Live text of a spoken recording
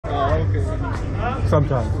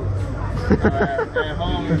sometimes. At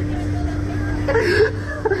home.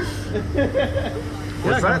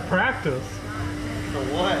 We're not gonna practice. For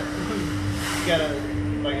what? You gotta,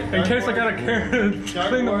 like a in case I gotta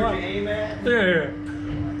clean them up. Aim at? Yeah.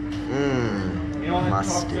 You don't have to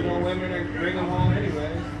talk to no women or bring them home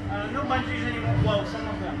anyway. No bungees anymore. Well, some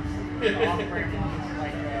of them. Off-breaking,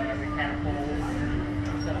 like the catapult,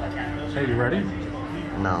 stuff like that. Hey, you ready?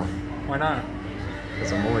 No. Why not?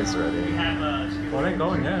 Because I'm always ready. We have Well, it ain't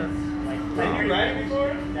going yet. Have you riding before?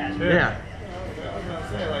 Yeah. I was gonna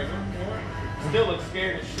say, like, still look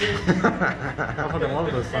scared as shit. I fucking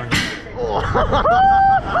love this thing.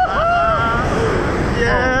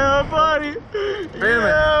 Yeah, buddy.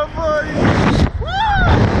 Yeah, buddy.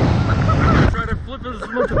 Try to flip it as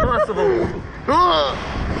much as possible. Oh,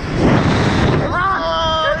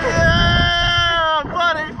 yeah,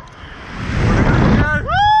 buddy.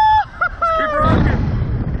 Keep rocking.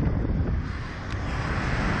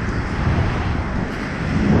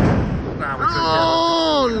 Nah, we couldn't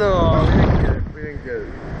Oh, no. We didn't get it.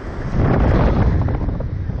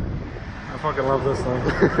 I fucking love this thing.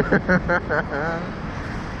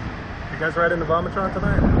 You guys riding the Vomitron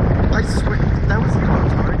tonight? I swear, that was on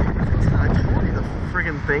target. I told you the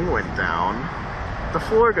friggin' thing went down. The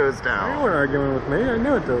floor goes You down. weren't arguing with me. I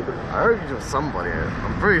knew it did. I argued with somebody.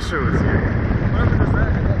 I'm pretty sure it was you. Whatever does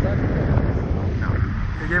that. No.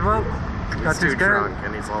 You gave up? Got He's too too scared? drunk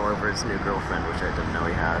and he's all over his new girlfriend, which I didn't know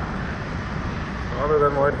he had. Other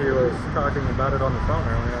than what he was talking about it on the phone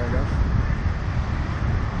earlier, I guess.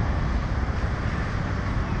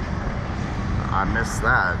 I missed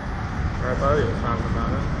that. Or I thought he was talking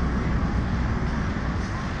about it.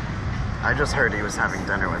 I just heard he was having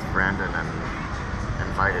dinner with Brandon and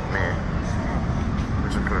invited me.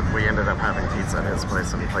 Which we ended up having pizza at his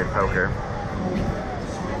place and played poker.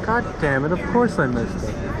 God damn it, of course I missed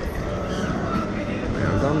it.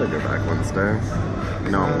 Yeah, I'm down to go back Wednesday.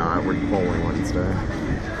 No, I'm not. We're bowling Wednesday.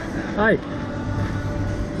 Hi.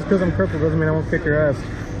 Just because I'm crippled doesn't mean I won't kick your ass.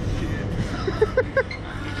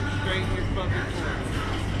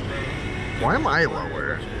 Why am I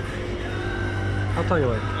lower? I'll tell you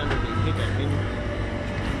later.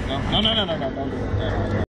 No, don't do that.